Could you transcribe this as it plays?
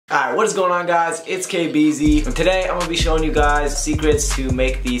Alright, what is going on, guys? It's KBeaZy, and today I'm going to be showing you guys secrets to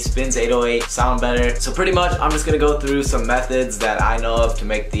make the Spinz 808 sound better. So pretty much I'm just going to go through some methods that I know of to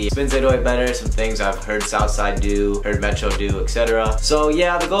make the Spinz 808 better, some things I've heard Southside do, heard Metro do, etc. So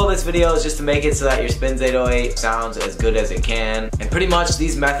yeah, the goal of this video is just to make it so that your Spinz 808 sounds as good as it can. And pretty much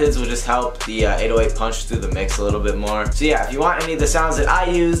these methods will just help the 808 punch through the mix a little bit more. So yeah, if you want any of the sounds that I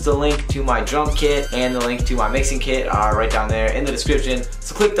use, the link to my drum kit and the link to my mixing kit are right down there in the description.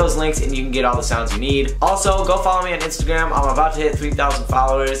 So click those links and you can get all the sounds you need. Also, go follow me on Instagram. I'm about to hit 3,000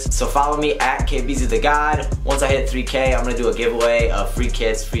 followers, so follow me at KBeaZyTHEGoD. Once I hit 3K, I'm gonna do a giveaway of free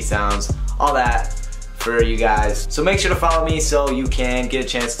kits, free sounds, all that for you guys. So make sure to follow me so you can get a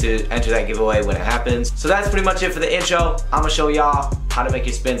chance to enter that giveaway when it happens. So that's pretty much it for the intro. I'm gonna show y'all how to make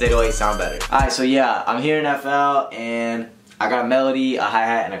your Spinz 808 sound better. Alright, so yeah, I'm here in FL and I got a melody, a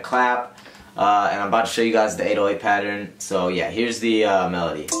hi-hat, and a clap. And I'm about to show you guys the 808 pattern. So yeah, here's the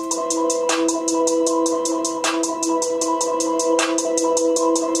melody.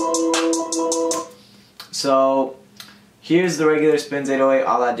 So here's the regular Spinz 808.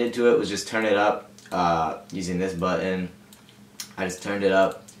 All I did to it was just turn it up using this button. I just turned it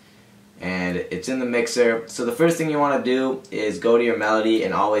up and it's in the mixer. So the first thing you want to do is go to your melody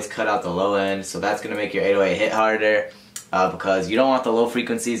and always cut out the low end. So that's going to make your 808 hit harder. Because you don't want the low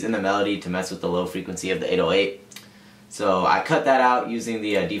frequencies in the melody to mess with the low frequency of the 808. So I cut that out using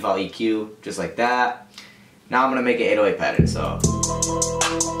the default EQ, just like that. Now I'm going to make an 808 pattern. So.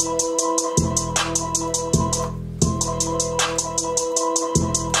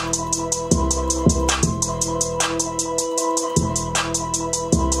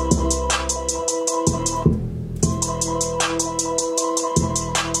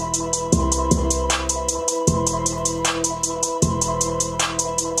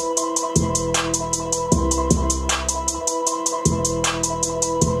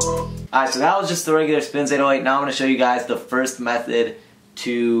 Alright, so that was just the regular Spinz 808. Now I'm going to show you guys the first method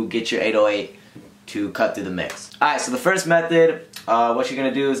to get your 808 to cut through the mix. Alright, so the first method, what you're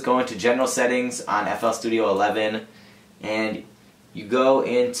going to do is go into General Settings on FL Studio 11, and you go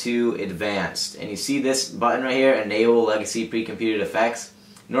into Advanced, and you see this button right here, Enable Legacy Pre-Computed Effects.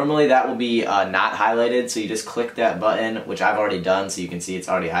 Normally that will be not highlighted, so you just click that button, which I've already done, so you can see it's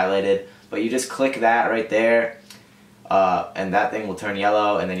already highlighted. But you just click that right there. And that thing will turn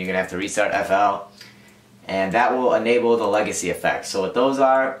yellow, and then you're going to have to restart FL, and that will enable the legacy effects. So what those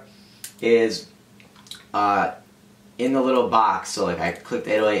are is in the little box. So like I clicked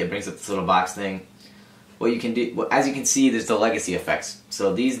 808, it brings up this little box thing. What you can do, as you can see, there's the legacy effects.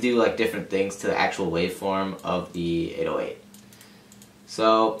 So these do like different things to the actual waveform of the 808.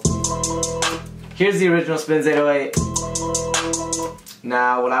 So here's the original Spinz 808.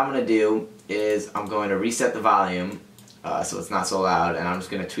 Now what I'm going to do is I'm going to reset the volume. So it's not so loud, and I'm just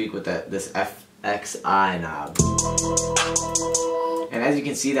going to tweak with this FXI knob. And as you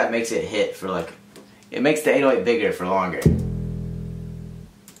can see, that makes it hit for like, it makes the 808 bigger for longer.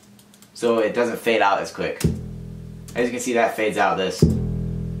 So it doesn't fade out as quick. As you can see, that fades out this.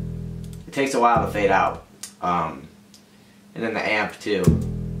 It takes a while to fade out. And then the amp too.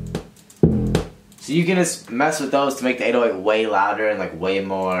 So you can just mess with those to make the 808 way louder and like way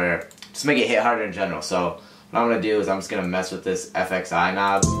more, just make it hit harder in general. So what I'm going to do is I'm just going to mess with this FXI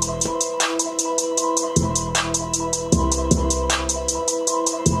knob.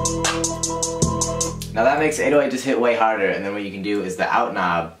 Now that makes 808 just hit way harder, and then what you can do is the out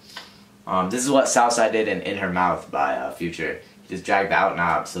knob. This is what Southside did in Her Mouth by Future. You just drag the out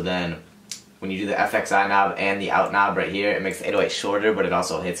knob, so then when you do the FXI knob and the out knob right here, it makes the 808 shorter, but it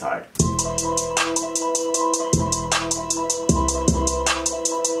also hits hard.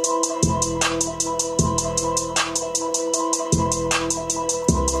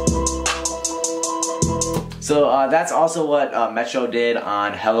 So that's also what Metro did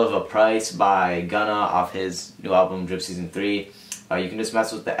on Hell of a Price by Gunna off his new album Drip Season 3. You can just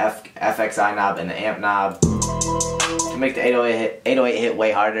mess with the FXI knob and the amp knob to make the 808 hit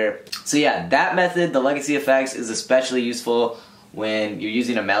way harder. So yeah, that method, the legacy effects, is especially useful when you're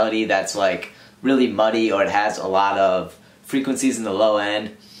using a melody that's like really muddy or it has a lot of frequencies in the low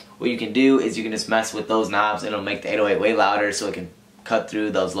end. What you can do is you can just mess with those knobs and it'll make the 808 way louder so it can cut through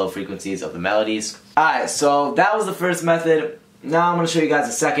those low frequencies of the melodies. Alright, so that was the first method. Now I'm going to show you guys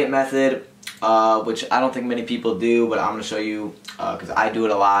the second method, which I don't think many people do, but I'm going to show you because I do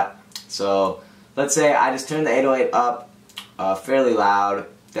it a lot. So let's say I just turn the 808 up fairly loud,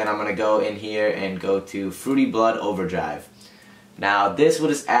 then I'm going to go in here and go to Fruity Blood Overdrive. Now this will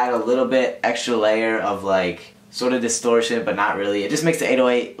just add a little bit extra layer of like sort of distortion, but not really. It just makes the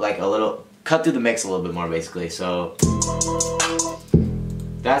 808 like a little, cut through the mix a little bit more basically. So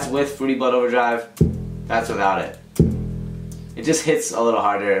That's with Fruity Blood Overdrive, that's without it. It just hits a little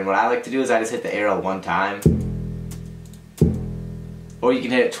harder, and what I like to do is I just hit the arrow one time. Or you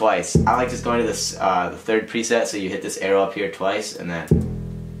can hit it twice. I like just going to this the third preset, so you hit this arrow up here twice, and then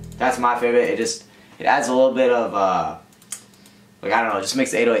that's my favorite. It adds a little bit of like, I don't know, it just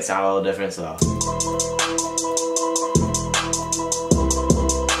makes the 808 sound a little different, so.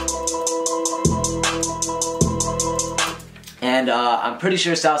 And I'm pretty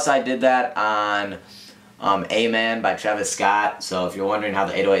sure Southside did that on A-Man by Travis Scott, so if you're wondering how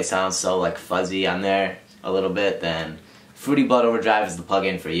the 808 sounds so like fuzzy on there a little bit, then Fruity Blood Overdrive is the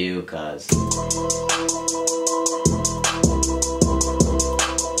plugin for you, cause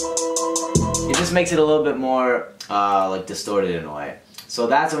it just makes it a little bit more like distorted in a way. So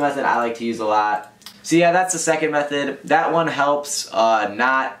that's a method I like to use a lot. So yeah, that's the second method. That one helps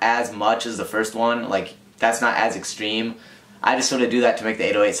not as much as the first one. Like, that's not as extreme. I just sort of do that to make the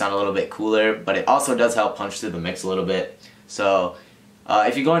 808 sound a little bit cooler, but it also does help punch through the mix a little bit. So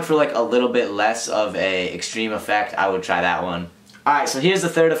if you're going for like a little bit less of a extreme effect, I would try that one. Alright, so here's the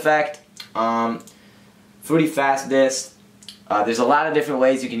third effect. Fruity Fast Disc. There's a lot of different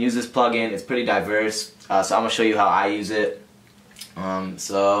ways you can use this plugin. It's pretty diverse. So I'm going to show you how I use it.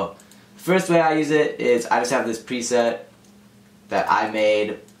 So the first way I use it is I just have this preset that I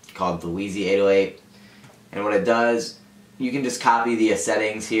made called the Wheezy 808. And what it does, you can just copy the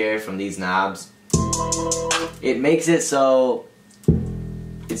settings here from these knobs. It makes it so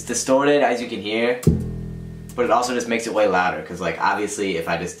it's distorted, as you can hear, but it also just makes it way louder, because like obviously if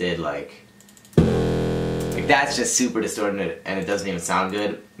I just did like that's just super distorted and it doesn't even sound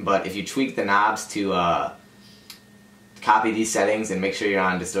good. But if you tweak the knobs to copy these settings and make sure you're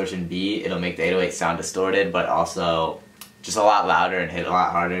on distortion B, it'll make the 808 sound distorted, but also just a lot louder and hit a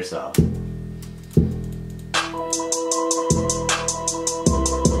lot harder. So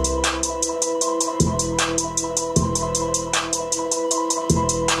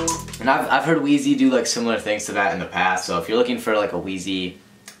and I've heard Wheezy do like similar things to that in the past, so if you're looking for like a Wheezy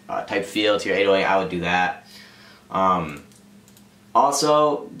type feel to your 808, I would do that.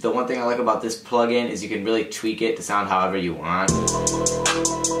 Also, the one thing I like about this plugin is you can really tweak it to sound however you want.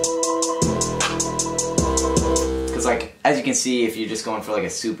 Because like, as you can see, if you're just going for like a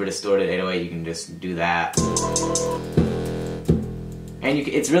super distorted 808, you can just do that. And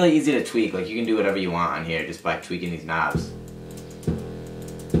it's really easy to tweak, like you can do whatever you want on here just by tweaking these knobs.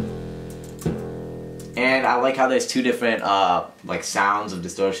 And I like how there's two different like sounds of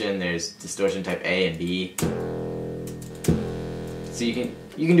distortion. There's distortion type A and B. So you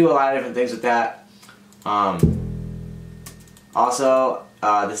can do a lot of different things with that. Also,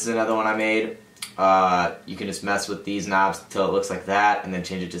 this is another one I made. You can just mess with these knobs until it looks like that, and then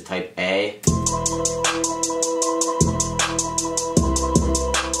change it to type A.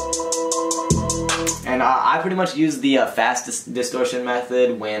 And I pretty much use the fast distortion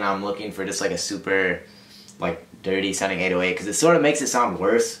method when I'm looking for just like a super like dirty sounding 808, because it sort of makes it sound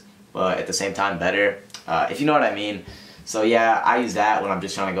worse, but at the same time better, if you know what I mean. So yeah, I use that when I'm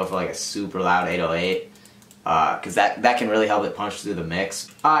just trying to go for like a super loud 808, because that can really help it punch through the mix.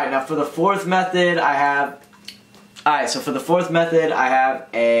 Alright, now for the fourth method I have,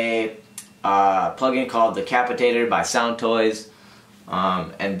 a plugin called Decapitator by Soundtoys,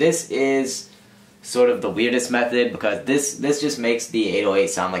 and this is sort of the weirdest method, because this just makes the 808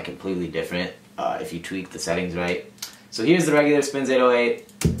 sound like completely different if you tweak the settings right. So here's the regular Spinz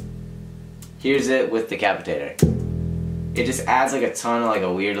 808. Here's it with Decapitator. It just adds like a ton of like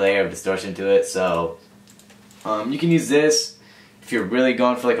a weird layer of distortion to it. So you can use this if you're really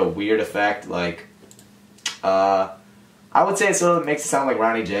going for like a weird effect. Like I would say it sort of makes it sound like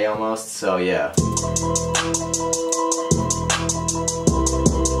Ronnie J almost. So yeah.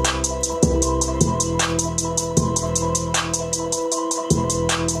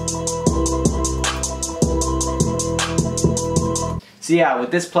 So yeah,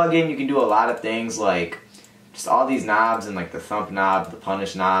 with this plugin you can do a lot of things, like just all these knobs and like the thump knob, the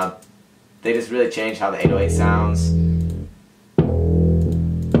punish knob, they just really change how the 808 sounds.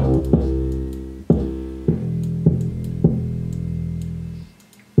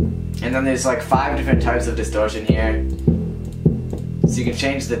 And then there's like 5 different types of distortion here. So you can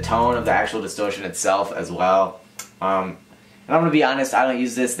change the tone of the actual distortion itself as well. And I'm gonna be honest, I don't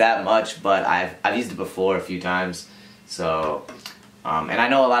use this that much, but I've used it before a few times. So and I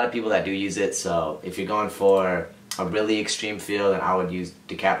know a lot of people that do use it, so if you're going for a really extreme feel, then I would use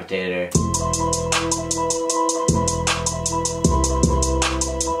Decapitator.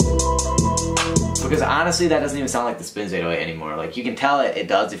 Because honestly, that doesn't even sound like the Spinz 808 anymore. Like, you can tell it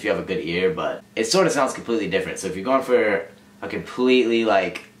does if you have a good ear, but it sort of sounds completely different. So if you're going for a completely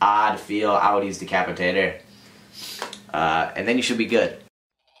like odd feel, I would use Decapitator. And then you should be good.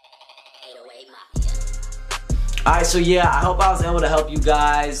 Alright, so yeah, I hope I was able to help you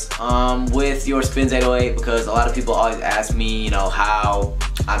guys with your Spinz 808, because a lot of people always ask me, you know, how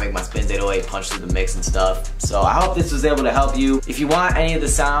I make my Spinz 808 punch through the mix and stuff. So I hope this was able to help you. If you want any of the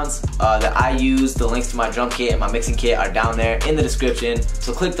sounds that I use, the links to my drum kit and my mixing kit are down there in the description.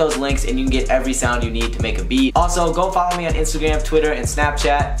 So click those links and you can get every sound you need to make a beat. Also, go follow me on Instagram, Twitter, and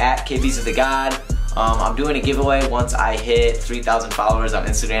Snapchat at KBeaZyTHEGoD. I'm doing a giveaway once I hit 3,000 followers on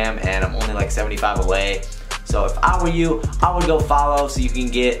Instagram, and I'm only like 75 away. So if I were you, I would go follow so you can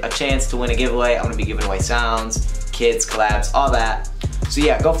get a chance to win a giveaway. I'm gonna be giving away sounds, kits, collabs, all that. So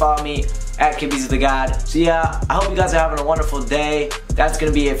yeah, go follow me at KBeaZyTHEGoD. So yeah, I hope you guys are having a wonderful day. That's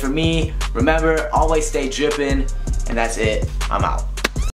gonna be it for me. Remember, always stay drippin', and that's it. I'm out.